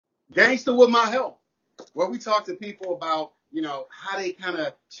Gangster with My Health, where we talk to people about, how they kind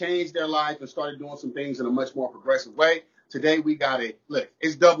of changed their life and started doing some things in a much more progressive way. Today we got it. Look,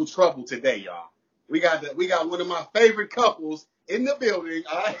 it's double trouble today, y'all. We got one of my favorite couples in the building.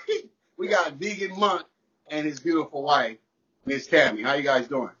 All right, we got Vegan Monk and his beautiful wife, Miss Tammy. How you guys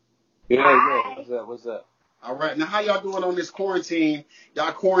doing? Good, good. What's up? All right, now how y'all doing on this quarantine?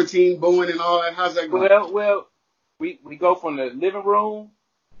 Y'all quarantine booing and all that? How's that going? Well, we go from the living room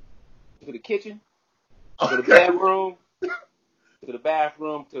to the kitchen, to the Okay, bedroom, to the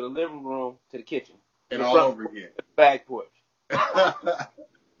bathroom, to the living room, to the kitchen, to and the all front over porch, again. to the back porch. I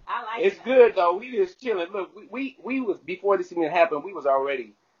like It's that. good though. We just chilling. Look, we was before this even happened. We was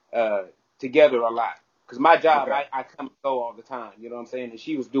already uh together a lot. Cause my job, Okay. I come and go all the time. You know what I'm saying? And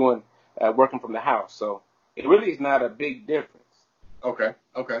she was doing working from the house, so it really is not a big difference. Okay.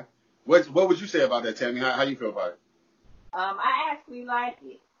 Okay. What would you say about that, Tammy? How you feel about it? I actually like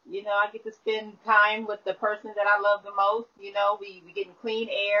it. I get to spend time with the person that I love the most. We getting clean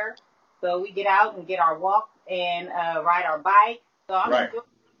air, so we get out and get our walk and ride our bike. So I'm Right. enjoying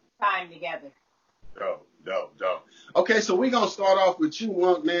time together. Dope, dope, dope. Okay, so we're gonna start off with you,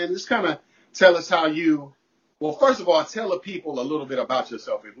 Monk, man. Just kind of tell us how you. Well, first of all, tell the people a little bit about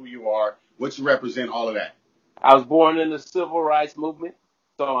yourself and who you are, what you represent, all of that. I was born in the civil rights movement,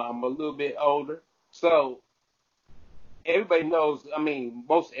 so I'm a little bit older. So everybody knows, I mean,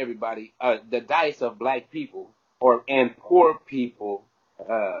 most everybody, the dice of black people and poor people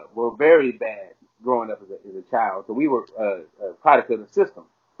were very bad growing up as a child. So we were a product of the system.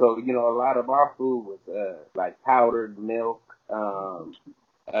 So, a lot of our food was like powdered milk. Uh,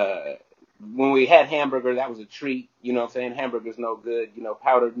 when we had hamburger, that was a treat. You know what I'm saying? Hamburger's no good.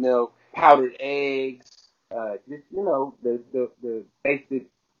 Powdered milk, powdered eggs, just, the basic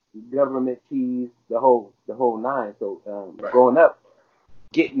government cheese, the whole nine. So Right. growing up,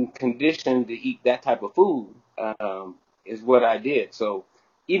 getting conditioned to eat that type of food is what I did. So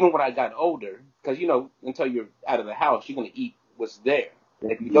even when I got older, because until you're out of the house, you're gonna eat what's there.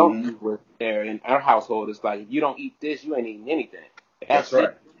 And if you don't Mm-hmm. eat what's there in our household, it's like if you don't eat this, you ain't eating anything. That's That's it.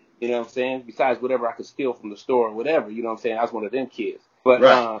 right. You know what I'm saying? Besides whatever I could steal from the store or whatever, you know what I'm saying? I was one of them kids. But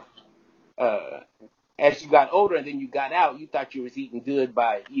Right. uh, as you got older and then you got out, you thought you was eating good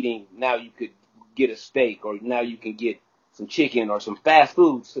by eating. Now you could get a steak, or now you can get some chicken or some fast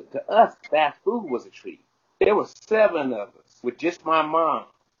food. So to us, fast food was a treat. There were 7 of us with just my mom.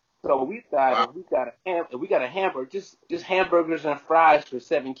 So we thought Wow. if we got a hamburger, just hamburgers and fries for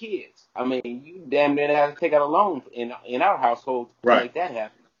 7 kids. I mean, you damn near had to take out a loan in our household to Right. make that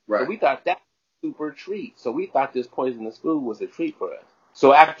happen. So Right. we thought that was a super treat. So we thought this poisonous food was a treat for us.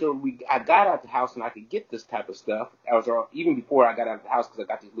 So after I got out the house and I could get this type of stuff, even before I got out of the house because I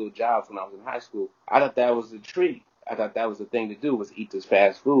got these little jobs when I was in high school. I thought that was a treat. I thought that was the thing to do was eat this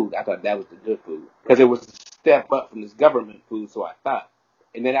fast food. I thought that was the good food because it was a step up from this government food. So I thought.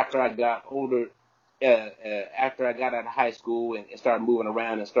 And then after I got older, after I got out of high school and started moving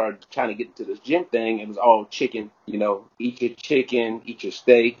around and started trying to get into this gym thing, it was all chicken. Eat your chicken, eat your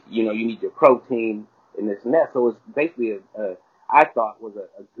steak. You need your protein and this and that. So it's basically I thought was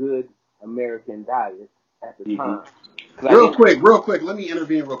a good American diet at the Mm-hmm. time. Because I didn't. Real quick. Let me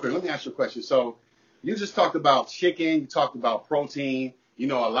intervene real quick. Let me ask you a question. So, you just talked about chicken. You talked about protein. A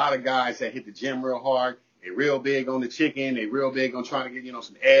lot of guys that hit the gym real hard. They real big on the chicken. They real big on trying to get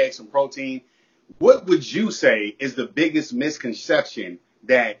some eggs, some protein. What would you say is the biggest misconception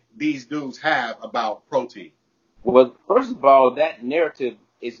that these dudes have about protein? Well, first of all, that narrative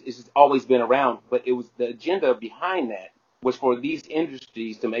is always been around, but it was the agenda behind that was for these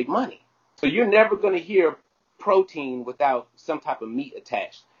industries to make money. So you're never going to hear protein without some type of meat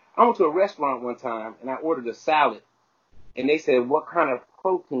attached. I went to a restaurant one time and I ordered a salad, and they said, "What kind of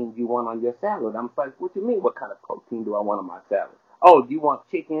protein do you want on your salad?" I'm like, "What do you mean? What kind of protein do I want on my salad?" "Oh, do you want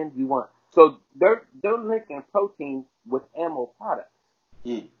chicken? Do you want?" So they're linking protein with animal products.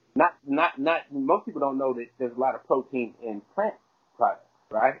 Mm. Not. Most people don't know that there's a lot of protein in plant products,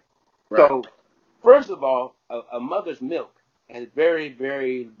 right? Right. So first of all, a mother's milk has very,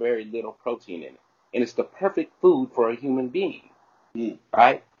 very, very little protein in it, and it's the perfect food for a human being, Mm.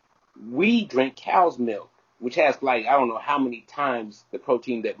 right? We drink cow's milk, which has like I don't know how many times the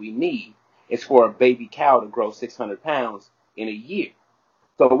protein that we need. It's for a baby cow to grow 600 pounds in a year.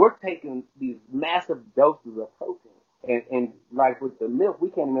 So we're taking these massive doses of protein. And like with the milk, we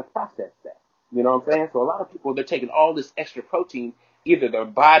can't even process that. You know what I'm saying? So a lot of people, they're taking all this extra protein, either their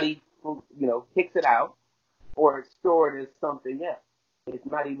body, kicks it out or it's stored as something else. It's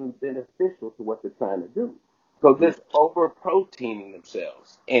not even beneficial to what they're trying to do. So Mm. this over proteining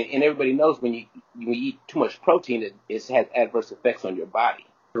themselves. And everybody knows when you eat too much protein, it has adverse effects on your body.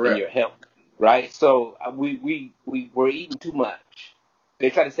 in Correct. your health, right? So we were eating too much. They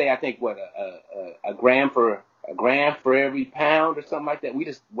try to say, I think, what a gram for every pound or something like that. We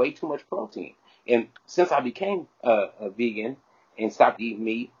just way too much protein. And since I became a vegan and stopped eating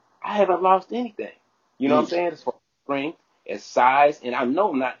meat, I haven't lost anything. You know what I'm Mm. saying? As far as strength, as size, and I know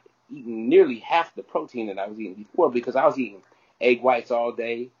I'm not eating nearly half the protein that I was eating before because I was eating egg whites all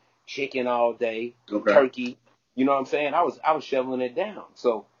day, chicken all day, Okay. turkey. You know what I'm saying? I was shoveling it down.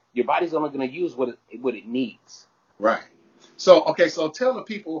 So your body's only going to use what it needs. Right. So, okay, so tell the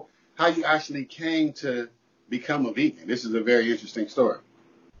people how you actually came to become a vegan. This is a very interesting story.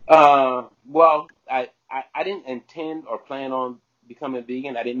 Well, I didn't intend or plan on becoming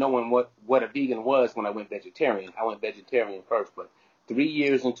vegan. I didn't know what a vegan was when I went vegetarian. I went vegetarian first, but 3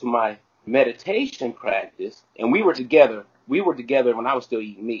 years into my meditation practice, and we were together. We were together when I was still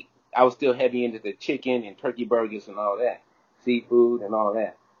eating meat. I was still heavy into the chicken and turkey burgers and all that, seafood and all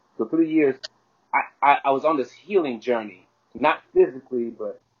that. So 3 years, I was on this healing journey, not physically,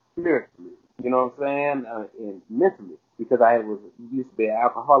 but spiritually. You know what I'm saying? And mentally, because I was used to be an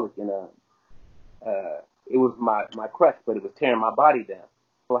alcoholic, and it was my crutch, but it was tearing my body down.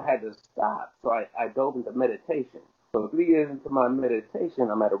 So I had to stop. So I dove into meditation. So 3 years into my meditation,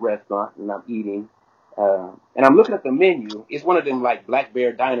 I'm at a restaurant and I'm eating, and I'm looking at the menu. It's one of them like Black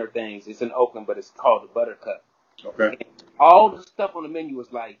Bear Diner things. It's in Oakland, but it's called the Buttercup. Okay. And all the stuff on the menu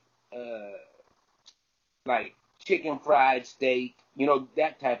was like chicken fried steak,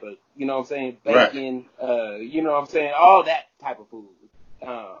 that type of, what I'm saying, Right. bacon, what I'm saying, all that type of food,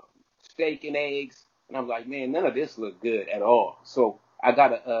 uh, steak and eggs. And I'm like, man, none of this look good at all. So I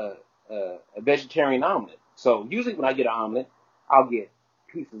got a vegetarian omelet. So usually when I get an omelet, I'll get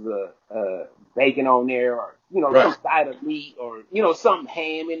pieces of bacon on there, or some Right. side of meat, or some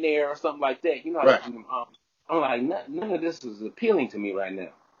ham in there or something like that. You know how Right. they do them omelets. I'm like, none of this is appealing to me right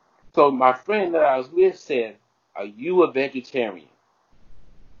now. So my friend that I was with said, "Are you a vegetarian?"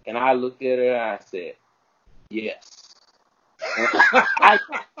 And I looked at her and I said, "Yes." And I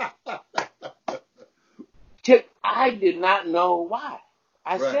I did not know why.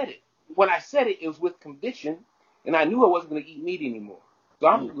 I Right. said it. When I said it, it was with conviction, and I knew I wasn't going to eat meat anymore. So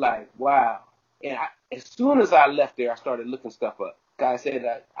Mm. I'm like, wow. And as soon as I left there, I started looking stuff up. I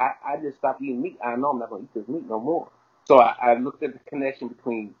said, I just stopped eating meat. I know I'm not going to eat this meat no more. So I looked at the connection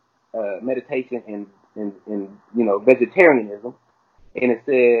between meditation and vegetarianism, and it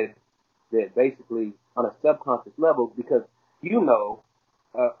said that basically on a subconscious level, because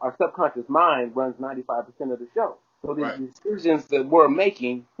our subconscious mind runs 95% of the show. So these Right. decisions that we're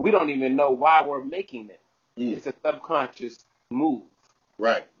making, we don't even know why we're making them. Mm. It's a subconscious move.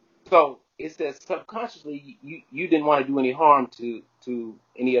 Right. So it says subconsciously you didn't want to do any harm to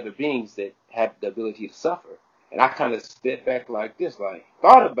any other beings that have the ability to suffer. And I kind of stepped back like this, like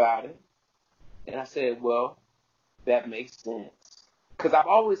thought about it, and I said, well, that makes sense. Because I've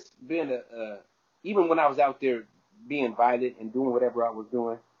always been even when I was out there being violent and doing whatever I was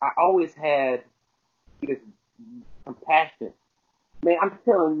doing, I always had this compassion. Man, I'm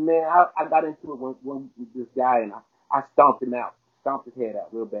telling you, man, I got into it when this guy, and I stomped him out, stomped his head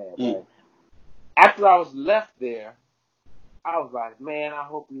out real bad, Mm. right? After I was left there, I was like, man, I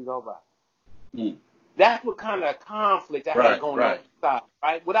hope he's all right. Mm. That's what kind of conflict I had Right. going on Right. inside,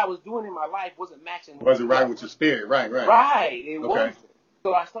 right? What I was doing in my life wasn't matching Wasn't what right I with your spirit. Right. Right. Right, it Okay. wasn't.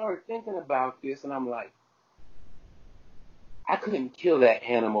 So I started thinking about this, and I'm like, I couldn't kill that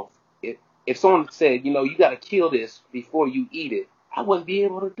animal. If someone said, you got to kill this before you eat it, I wouldn't be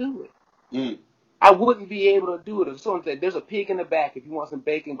able to do it. Mm. I wouldn't be able to do it. If someone said, there's a pig in the back, if you want some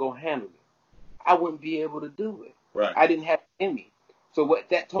bacon, go handle it, I wouldn't be able to do it. Right. I didn't have it in me. So what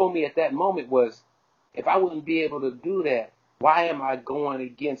that told me at that moment was, if I wouldn't be able to do that, why am I going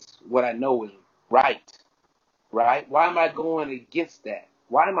against what I know is right? Right? Why am I going against that?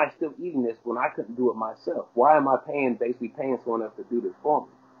 Why am I still eating this when I couldn't do it myself? Why am I basically paying someone else to do this for me?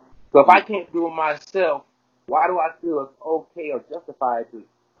 So if I Mm. can't do it myself, why do I feel it's okay or justified to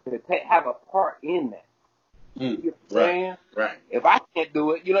have a part in that? Mm. You know what I'm Right. saying? Right. If I can't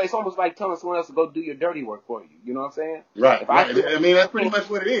do it, it's almost like telling someone else to go do your dirty work for you. You know what I'm saying? Right. If I Right. can't, I mean, that's pretty much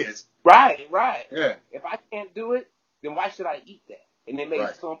what it is. right, right. Yeah. If I can't do it, then why should I eat that? And it made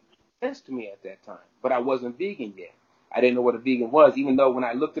Right. some sense to me at that time. But I wasn't vegan yet. I didn't know what a vegan was, even though when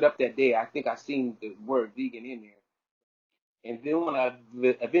I looked it up that day, I think I seen the word vegan in there. And then when I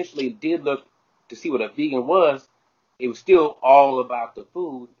eventually did look to see what a vegan was, it was still all about the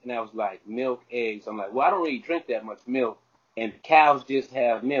food. And I was like, milk, eggs. I'm like, well, I don't really drink that much milk. And cows just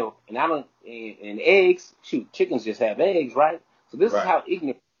have milk. And and eggs, shoot, chickens just have eggs, right? So this is Right. how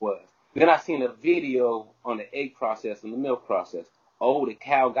ignorant it was. Then I seen a video on the egg process and the milk process. oh, the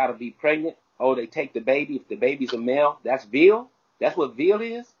cow got to be pregnant. Oh, they take the baby. If the baby's a male, that's veal. That's what veal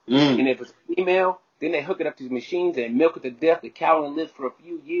is. And if it's female, then they hook it up to these machines and milk it to death. The cow only lives for a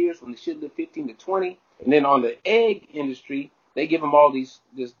few years when it should live 15 to 20. And then on the egg industry, they give them all these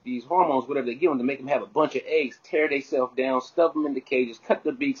hormones, whatever they give them, to make them have a bunch of eggs, tear themselves down, stuff them in the cages, cut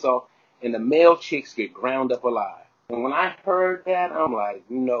the beaks off, and the male chicks get ground up alive. And when I heard that, I'm like,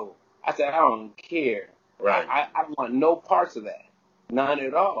 no. I said, I don't care. Right. I want no parts of that. None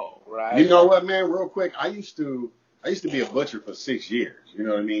at all, right? You know what, man? Real quick, I used to be a butcher for 6 years. You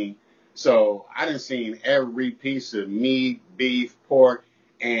know what I mean? So I done seen every piece of meat, beef, pork,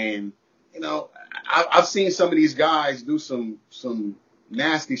 and you know, I've seen some of these guys do some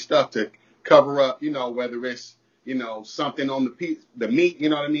nasty stuff to cover up. You know, whether it's something on the meat. You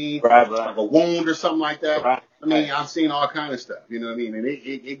know what I mean? Right. Like a wound or something like that. Right. I mean, I've seen all kind of stuff. You know what I mean? And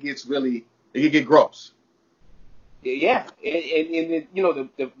it gets really, it can get gross. Yeah, and you know,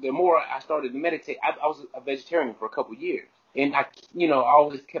 the more I started to meditate, I was a vegetarian for a couple of years, and I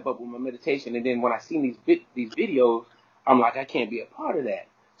always kept up with my meditation. And then when I seen these videos, I'm like, I can't be a part of that.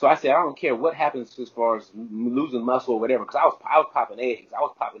 So I said, I don't care what happens as far as losing muscle or whatever, because I was popping eggs. I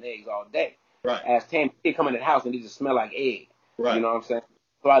was popping eggs all day. Right. As Tammy come in the house and they just smell like egg. Right. You know what I'm saying?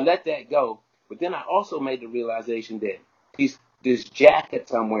 So I let that go. But then I also made the realization that these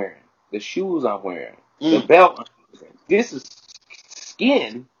jackets I'm wearing, the shoes I'm wearing, the belt I'm wearing, this is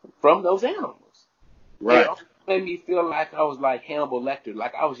skin from those animals. Right. It also made me feel like I was like Hannibal Lecter,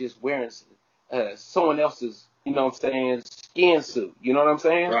 like I was just wearing someone else's, you know what I'm saying, skin suit. You know what I'm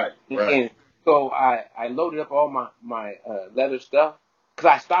saying? Right. And so I loaded up all my leather stuff because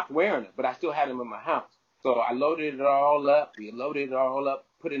I stopped wearing it, but I still had them in my house. So I loaded it all up. We loaded it all up,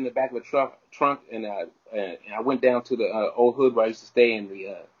 put it in the back of a trunk, and I went down to the old hood where I used to stay, and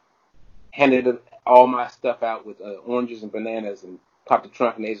we handed all my stuff out with oranges and bananas, and popped the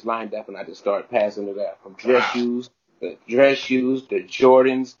trunk, and they just lined up, and I just started passing it out from dress shoes, the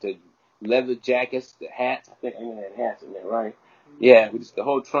Jordans, the leather jackets, the hats. I think I even had hats in there, right? Yeah, with just the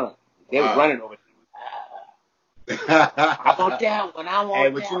whole trunk. They were running over. I want that one. I want hey,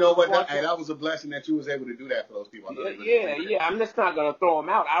 that. but you know what? That was a blessing that you was able to do that for those people. Yeah. I'm just not gonna throw them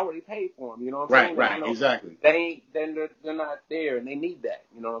out. I already paid for them. You know what I'm saying? Right. Exactly. They're not there, and they need that.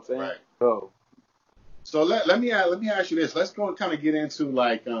 You know what I'm saying? Right. So let me ask you this. Let's go and kind of get into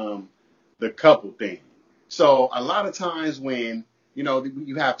like the couple thing. So a lot of times when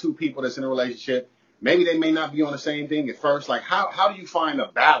you have two people that's in a relationship, maybe they may not be on the same thing at first. Like how do you find a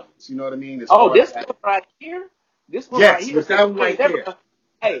balance? You know what I mean? This one right here. This one right here. Yes, that one right there.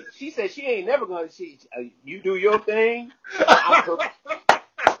 Hey, she said she ain't never gonna. You do your thing.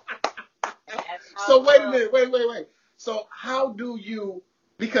 So wait a minute. Wait. So how do you?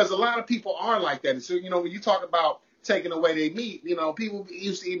 Because a lot of people are like that. And so when you talk about taking away their meat, people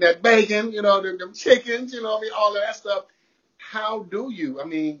used to eat that bacon, them chickens, all of that stuff. How do you? I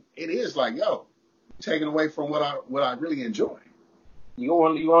mean, it is like taking away from what I really enjoy. You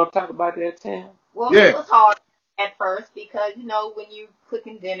want to talk about that, Tam? Well, It was hard at first because when you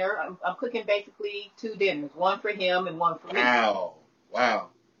cooking dinner, I'm cooking basically 2 dinners, one for him and one for me. Wow.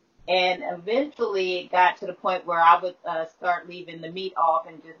 And eventually it got to the point where I would start leaving the meat off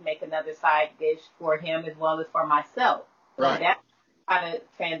and just make another side dish for him as well as for myself. Right. So that kind of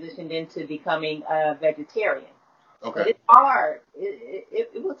transitioned into becoming a vegetarian. Okay. But it's hard.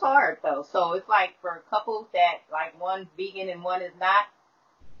 It was hard though. So it's like for couples that like one's vegan and one is not,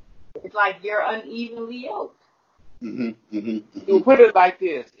 it's like you're unevenly yoked. You put it like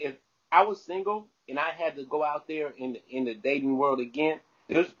this: if I was single and I had to go out there in the dating world again,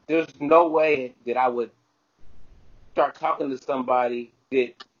 there's no way that I would start talking to somebody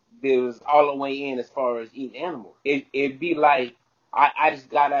that was all the way in as far as eating animals. It'd be like I just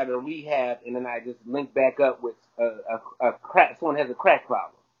got out of rehab and then I just linked back up with a crack. Someone has a crack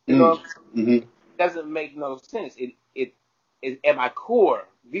problem. You know, it doesn't make no sense. It at my core.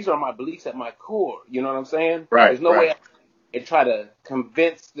 These are my beliefs at my core. You know what I'm saying? Right. There's no way I can try to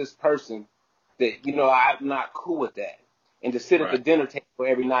convince this person that I'm not cool with that. And to sit at the dinner table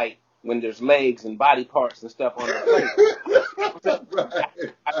every night when there's legs and body parts and stuff on the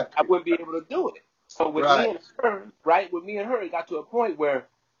plate, I wouldn't be able to do it. So with me and her, it got to a point where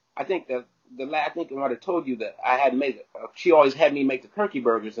I think I think I might have told you that I had made she always had me make the turkey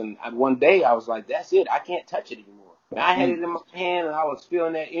burgers, and one day I was like, that's it, I can't touch it anymore. And I had it in my hand, and I was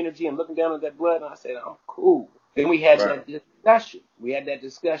feeling that energy and looking down at that blood, and I said, I'm cool. Then we had that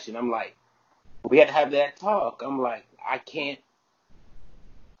discussion. I'm like, we had to have that talk. I'm like,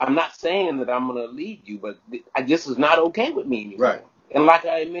 I'm not saying that I'm going to leave you, but this is not okay with me anymore. Right. And like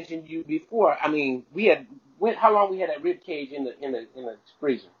I mentioned you before, I mean, we how long we had that rib cage in the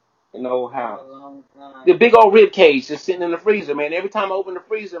freezer in the old house? A long time. The big old rib cage just sitting in the freezer, man. Every time I open the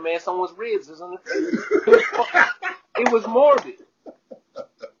freezer, man, someone's ribs is in the freezer. It was morbid.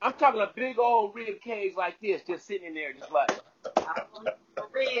 I'm talking a big old rib cage like this, just sitting in there, just like. I want the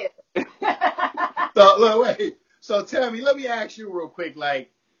rib. So look, wait. So Tammy, let me ask you real quick, like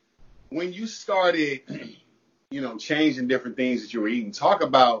when you started, changing different things that you were eating, talk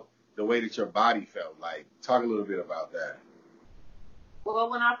about the way that your body felt. Like, talk a little bit about that. Well,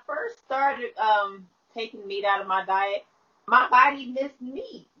 when I first started taking meat out of my diet, my body missed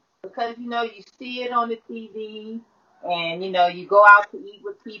meat because you see it on the TV, and you go out to eat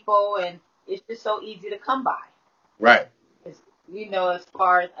with people, and it's just so easy to come by. Right. It's, as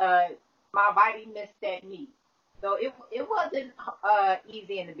far as my body missed that meat, so it wasn't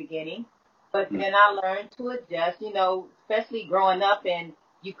easy in the beginning, but then I learned to adjust. Especially growing up and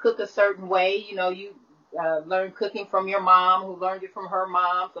you cook a certain way. You learn cooking from your mom, who learned it from her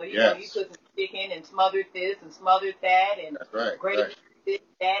mom. So you cook chicken and smothered this and smothered that, and that's right, gravy this,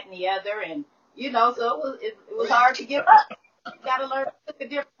 that, and the other, and so it was hard to give up. You got to learn to cook a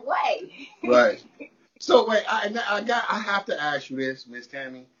different way. Right. So wait, I have to ask you this, Miss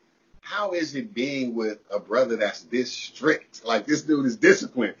Tammy. How is it being with a brother that's this strict? Like, this dude is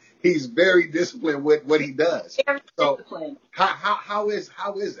disciplined. He's very disciplined with what he does. Very disciplined. How is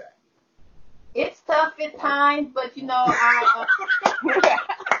that? It's tough at times, but I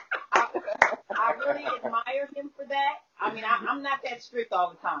really admire him for that. I mean, I'm not that strict all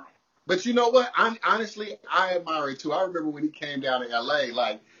the time. But you know what? Honestly, I admire it too. I remember when he came down to LA,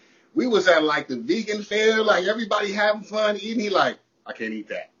 like, we was at like the vegan fair, like everybody having fun eating. He like, I can't eat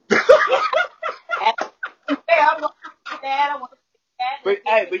that. I want that. But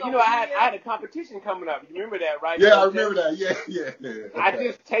I had a competition coming up. You remember that, right? Yeah, I remember that. Yeah. Okay. I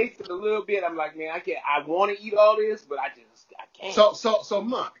just tasted a little bit. I'm like, man, I want to eat all this, but I can't. So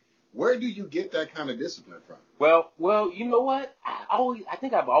Monk, where do you get that kind of discipline from? Well, you know what? I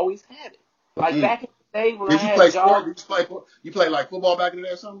think I've always had it. Like back in the day when Did I you had play jobs. sport? You play like football back in the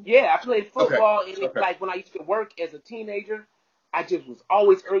day or something? Yeah, I played football, Okay. And it's like when I used to work as a teenager, I just was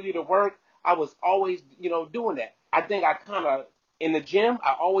always early to work. I was always, doing that. I think I kind of, in the gym,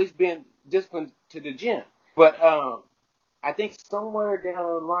 I always been disciplined to the gym. But I think somewhere down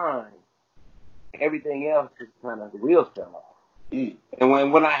the line, everything else just kind of, the wheels fell off. Mm.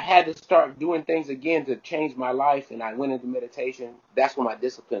 And when I had to start doing things again to change my life and I went into meditation, that's when my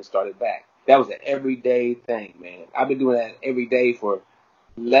discipline started back. That was an everyday thing, man. I've been doing that every day for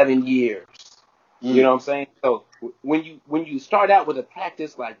 11 years. You know what I'm saying? So when you start out with a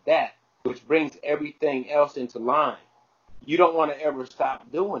practice like that, which brings everything else into line, you don't want to ever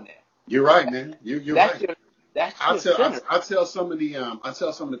stop doing that. You're right, man. You're right. I tell some of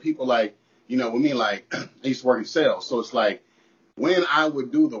the people, like, with me, like, I used to work in sales, so it's like when I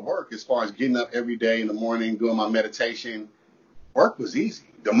would do the work as far as getting up every day in the morning, doing my meditation, work was easy.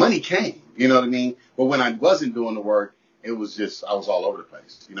 The money came, you know what I mean? But when I wasn't doing the work, it was just, I was all over the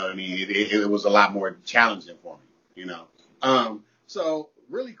place. You know what I mean? It was a lot more challenging for me, So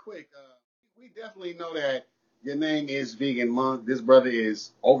really quick, we definitely know that your name is Vegan Monk. This brother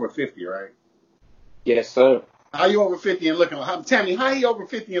is over 50, right? Yes, sir. How you over 50 and looking like, Tammy, how you over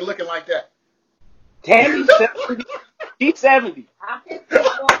 50 and looking like that? Tammy's 70. She's 70. I'm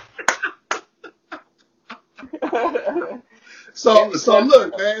 51. So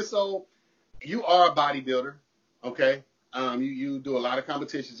look, man, so you are a bodybuilder, okay? You do a lot of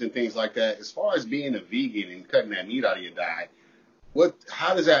competitions and things like that. As far as being a vegan and cutting that meat out of your diet,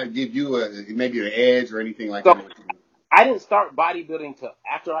 how does that give you maybe an edge or anything like that? I didn't start bodybuilding till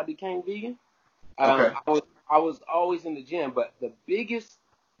after I became vegan. Okay. I was always in the gym, but the biggest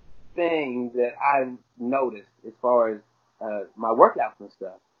thing that I've noticed as far as my workouts and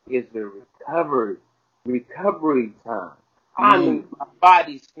stuff is the recovery time. I mean, my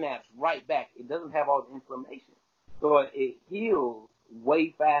body snaps right back. It doesn't have all the inflammation. So it heals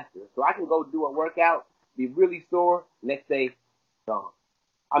way faster. So I can go do a workout, be really sore, next day, gone.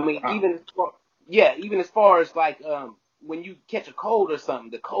 I mean, even as far as like when you catch a cold or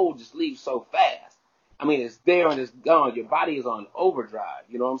something, the cold just leaves so fast. I mean, it's there and it's gone. Your body is on overdrive.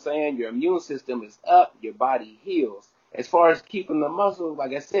 You know what I'm saying? Your immune system is up. Your body heals. As far as keeping the muscle,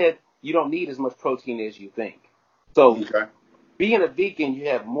 like I said, you don't need as much protein as you think. So being a vegan, you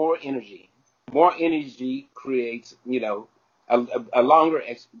have more energy. More energy creates, a longer,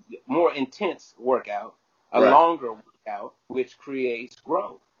 more intense workout, a longer workout, which creates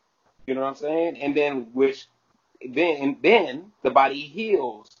growth. You know what I'm saying? And then then the body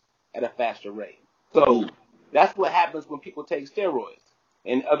heals at a faster rate. So that's what happens when people take steroids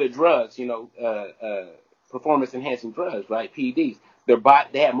and other drugs, performance enhancing drugs, right? PEDs.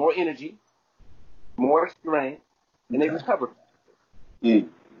 They have more energy, more strength, and they recover. Mm.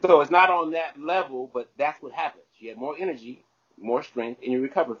 So it's not on that level, but that's what happens. You have more energy, more strength, and you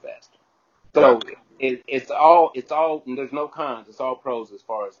recover faster. So Right. it's all, there's no cons. It's all pros as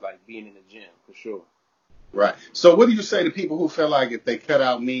far as like being in the gym, for sure. Right. So what do you say to people who feel like if they cut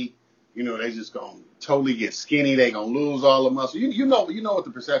out meat, they just gonna totally get skinny, they gonna lose all the muscle? You know what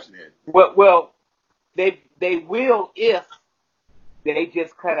the perception is. Well, they will if they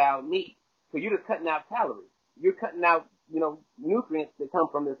just cut out meat. So you're just cutting out calories. You're cutting out, nutrients that come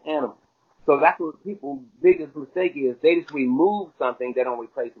from this animal. So that's what people's biggest mistake is. They just remove something, they don't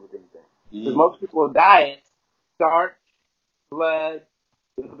replace it with anything. Because most people's diets, starch, blood,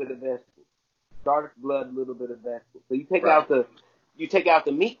 a little bit of vegetables. Starch, blood, a little bit of vegetables. So you take out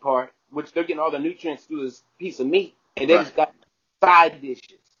the meat part, which they're getting all the nutrients through this piece of meat, and they just got side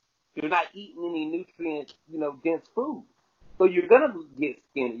dishes. You're not eating any nutrient, dense food. So you're gonna get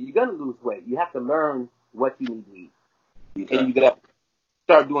skinny. You're gonna lose weight. You have to learn what you need to eat, and you gotta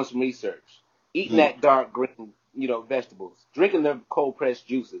start doing some research. Eating that dark green, vegetables. Drinking the cold pressed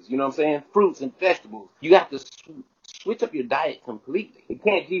juices. You know what I'm saying? Fruits and vegetables. You have to switch up your diet completely. It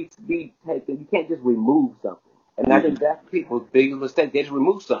can't just be taken. You can't just remove something. And I think that's people's biggest mistake. They just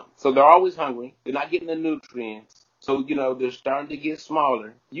remove something. So they're always hungry. They're not getting the nutrients. So, they're starting to get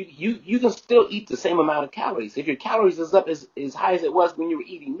smaller. You can still eat the same amount of calories. If your calories is up as high as it was when you were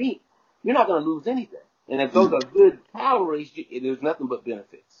eating meat, you're not going to lose anything. And if those are good calories, there's nothing but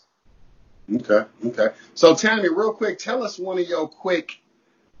benefits. Okay. So, Tammy, real quick, tell us one of your quick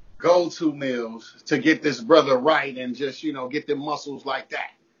go-to meals to get this brother right and just, get them muscles like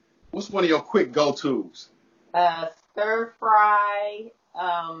that. What's one of your quick go-tos? Stir fry,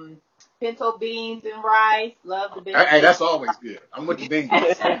 pinto beans and rice. Love the beans. Hey, that's always good. I'm with the beans.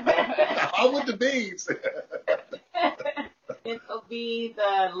 I'm with the beans. Pinto beans,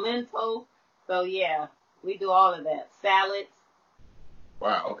 lentil. So yeah, we do all of that. Salads.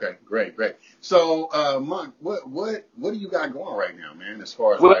 Wow. Okay. Great. So, Monk, what do you got going right now, man? As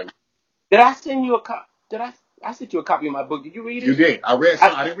far as did I send you a copy? I sent you a copy of my book? Did you read it? You did. I read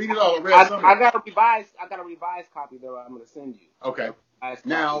some. I didn't read it all. I read some. I got a revised copy that I'm going to send you. Okay.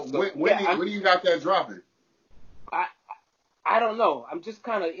 Now, so, when do you got that dropping? I don't know. I'm just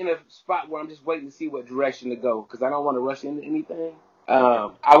kind of in a spot where I'm just waiting to see what direction to go because I don't want to rush into anything.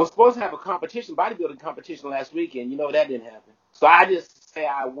 I was supposed to have a bodybuilding competition last weekend. That didn't happen. So I just say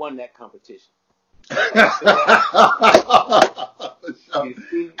I won that competition.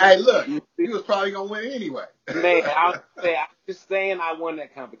 Hey, look, you was probably gonna win anyway. Man, I'm just saying I won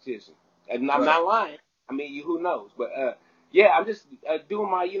that competition, and I'm not lying. I mean, who knows? But I'm just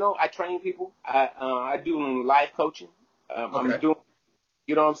doing my, I train people. I do life coaching. I'm doing,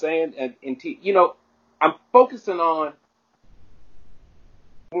 what I'm saying, and I'm focusing on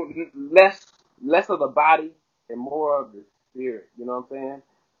less of the body and more of the spirit. You know what I'm saying?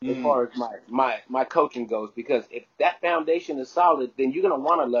 As far as my coaching goes, because if that foundation is solid, then you're going to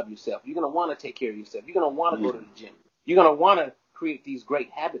want to love yourself. You're going to want to take care of yourself. You're going to want to go to the gym. You're going to want to create these great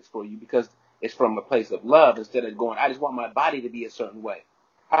habits for you because it's from a place of love instead of going, I just want my body to be a certain way.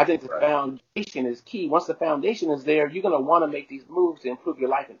 I think the foundation is key. Once the foundation is there, you're going to want to make these moves to improve your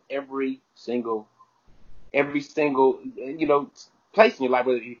life in every single, place in your life,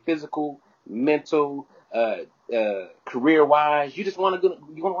 whether it be physical, mental, career-wise. You just want to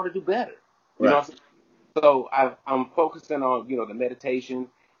do better. You know what I'm saying? So I'm focusing on, the meditation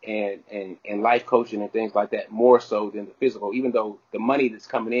and life coaching and things like that more so than the physical, even though the money that's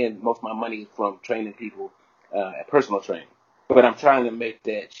coming in, most of my money is from training people at personal training. But I'm trying to make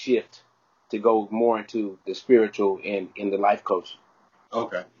that shift to go more into the spiritual and in the life coaching.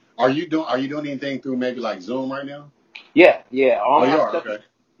 Okay. Are you doing anything through maybe like Zoom right now? Yeah. All my stuff. Okay.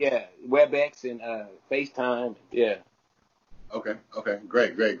 Yeah, WebEx and FaceTime. Yeah. Okay.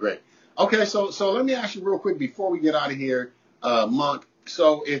 Great. Okay, so let me ask you real quick before we get out of here, Monk.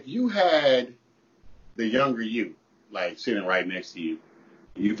 So if you had the younger you, like sitting right next to you,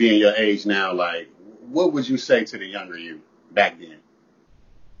 you being your age now, like what would you say to the younger you back then?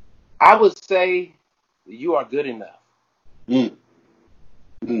 I would say you are good enough. That's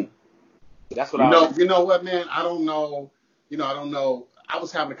what You know what, man? I don't know. I don't know. I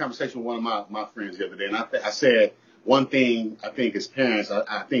was having a conversation with one of my friends the other day, and I said one thing I think as parents,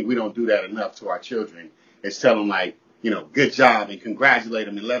 I think we don't do that enough to our children is tell them like, good job and congratulate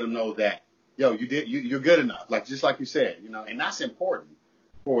them and let them know that, you're good enough. Like, just like you said, and that's important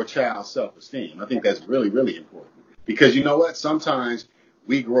for a child's self-esteem. I think that's really, really important because you know what? Sometimes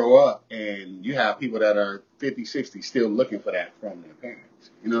we grow up and you have people that are 50, 60 still looking for that from their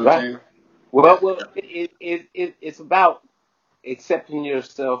parents. You know what I'm saying? It's about accepting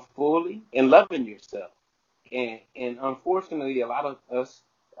yourself fully and loving yourself. And unfortunately, a lot of us,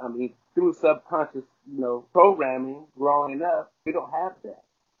 I mean, through subconscious, programming, growing up, we don't have that.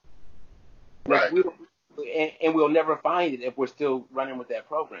 Like Right. we don't, and we'll never find it if we're still running with that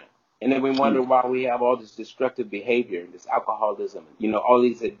program. And then we wonder why we have all this destructive behavior, this alcoholism, all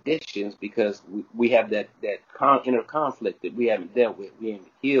these addictions, because we have that inner conflict that we haven't dealt with, we haven't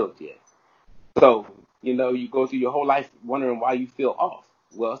healed yet. So, you go through your whole life wondering why you feel off.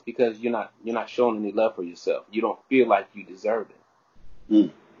 Well, it's because you're not showing any love for yourself. You don't feel like you deserve it.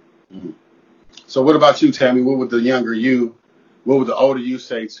 Mm-hmm. So what about you, Tammy? What would the older you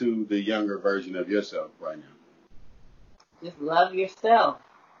say to the younger version of yourself right now? Just love yourself.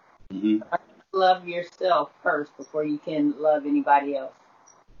 Mm-hmm. Love yourself first before you can love anybody else.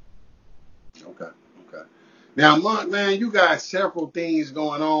 Okay. Now, Monk, man, you got several things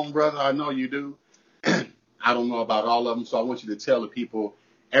going on, brother. I know you do. I don't know about all of them, so I want you to tell the people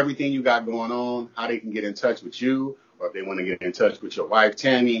everything you got going on, how they can get in touch with you, or if they want to get in touch with your wife,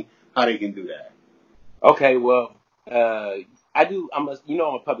 Tammy, how they can do that. Okay, well, I'm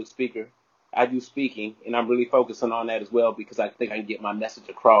a public speaker. I do speaking, and I'm really focusing on that as well because I think I can get my message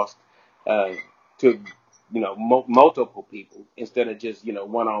across to multiple people instead of just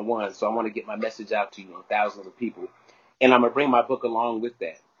one-on-one. So I want to get my message out to thousands of people, and I'm gonna bring my book along with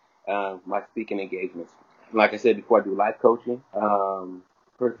that, my speaking engagements. Like I said before, I do life coaching,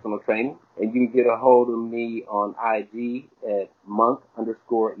 personal training, and you can get a hold of me on IG at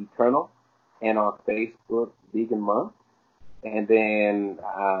monk_eternal. And on Facebook, Vegan Monk. And then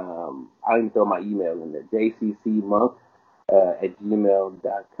I'll even throw my email in there, jccmonk at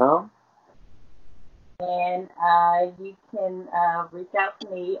gmail.com. And you can reach out to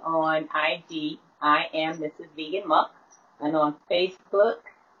me on IG. I am Mrs. Vegan Monk. And on Facebook,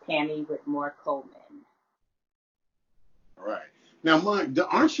 Tammy Whitmore Coleman. All right. Now, Monk,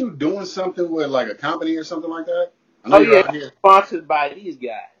 aren't you doing something with like a company or something like that? I know you're out here. Sponsored by these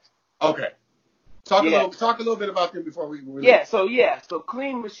guys. Okay. Talk a little bit about them before we So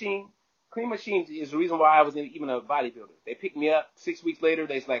Clean Machines is the reason why I was even a bodybuilder. They picked me up 6 weeks later.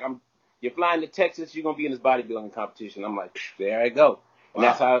 They's like, you're flying to Texas. You're gonna be in this bodybuilding competition. I'm like, there I go. And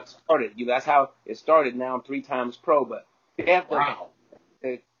that's how it started. That's how it started. Now I'm 3 times pro, but they have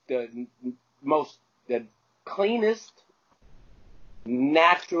the cleanest,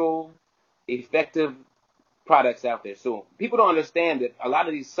 natural, effective products out there. So people don't understand that a lot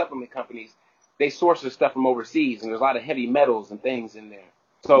of these supplement companies, they source their stuff from overseas, and there's a lot of heavy metals and things in there.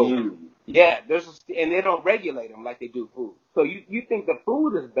 So, and they don't regulate them like they do food. So you think the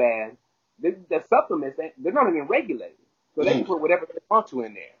food is bad, the supplements, they're not even regulated. So they can put whatever they want to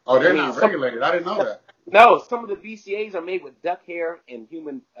in there. Oh, they're not regulated. I didn't know that. No, some of the BCAAs are made with duck hair and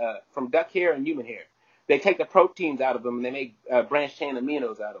from duck hair and human hair. They take the proteins out of them and they make branched chain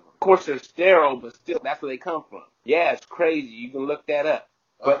aminos out of them. Of course, they're sterile, but still, that's where they come from. Yeah, it's crazy. You can look that up.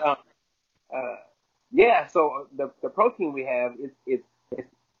 But so the protein we have it's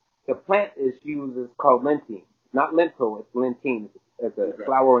the plant is used is called lentil, not lentil. It's lentil. It's a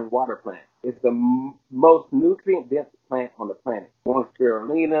flowering water plant. It's the most nutrient dense plant on the planet. One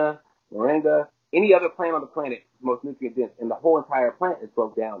spirulina, moringa, any other plant on the planet, most nutrient dense, and the whole entire plant is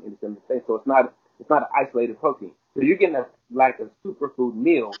broke down into some things. So it's not an isolated protein. So you're getting a superfood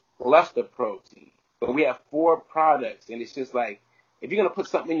meal plus the protein. But we have 4 products, and it's just like, if you're going to put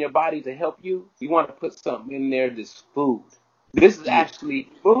something in your body to help you, you want to put something in there that's food. This is actually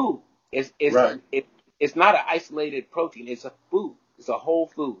food. It's not an isolated protein. It's a food. It's a whole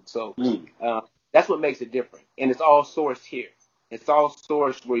food. So that's what makes it different. And it's all sourced here. It's all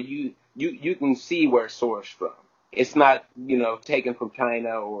sourced where you can see where it's sourced from. It's not, taken from China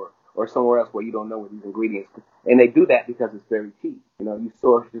or somewhere else where you don't know what these ingredients. And they do that because it's very cheap. You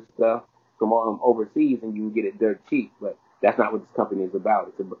source your stuff from overseas and you can get it dirt cheap. But that's not what this company is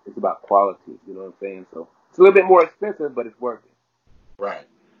about. It's about quality. You know what I'm saying? So it's a little bit more expensive, but it's worth it. Right.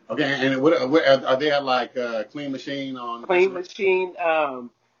 Okay. And what are they at, like Clean Machine on Clean Machine? You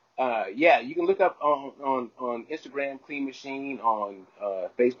can look up on Instagram Clean Machine, on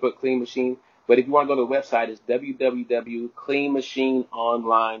Facebook Clean Machine. But if you want to go to the website, it's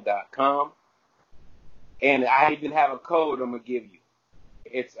www.cleanmachineonline.com. And I even have a code I'm gonna give you.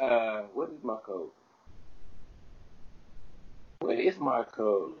 It's what is my code? What is my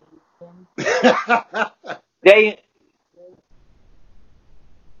code?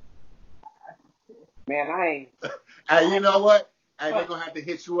 Man, I ain't. Hey, you know what? Hey, they're gonna have to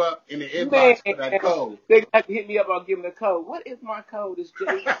hit you up in the inbox for that code. They're gonna have to hit me up. I'll give them the code. What is my code? It's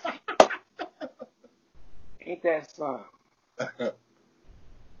JC. Ain't that something?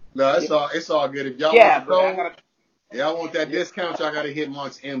 No, Yeah, it's all good. If y'all want yeah, the but I code, gotta. y'all want that Yeah, discount, y'all gotta hit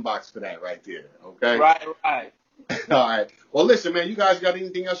Monk's inbox for that right there. Okay. right, right. All right. Well, listen, man. You guys got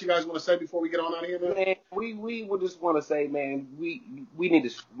anything else you guys want to say before we get on out of here, man? Man, we would just want to say, man, we need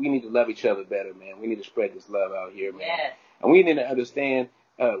to love each other better, man. We need to spread this love out here, man. Yes. And we need to understand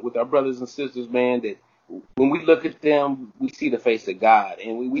with our brothers and sisters, man, that when we look at them, we see the face of God,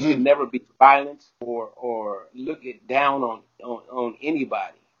 and we should Mm. never be violent or look it down on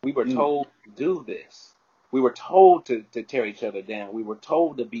anybody. We were Mm. told to do this. We were told to tear each other down. We were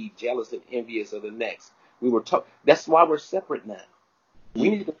told to be jealous and envious of the next. We were told. That's why we're separate now.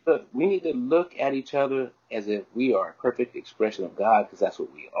 Mm. We need to look at each other as if we are a perfect expression of God, because that's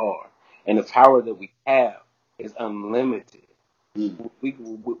what we are, and the power that we have is unlimited. Mm.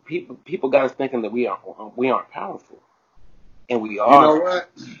 People got us thinking that we aren't powerful, and we You know are. what,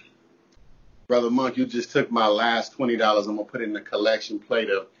 Brother Monk? You just took my last $20. I'm gonna put it in the collection plate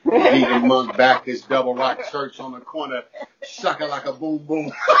of Deacon Monk Baptist Double Rock Church on the corner, shaka like a boom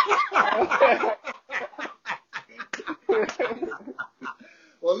boom.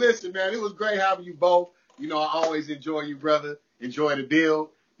 Well, listen, man, it was great having you both. You know, I always enjoy you, brother. Enjoy the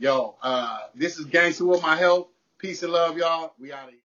deal. Yo, this is Gangsta with my health. Peace and love, y'all. We out of here.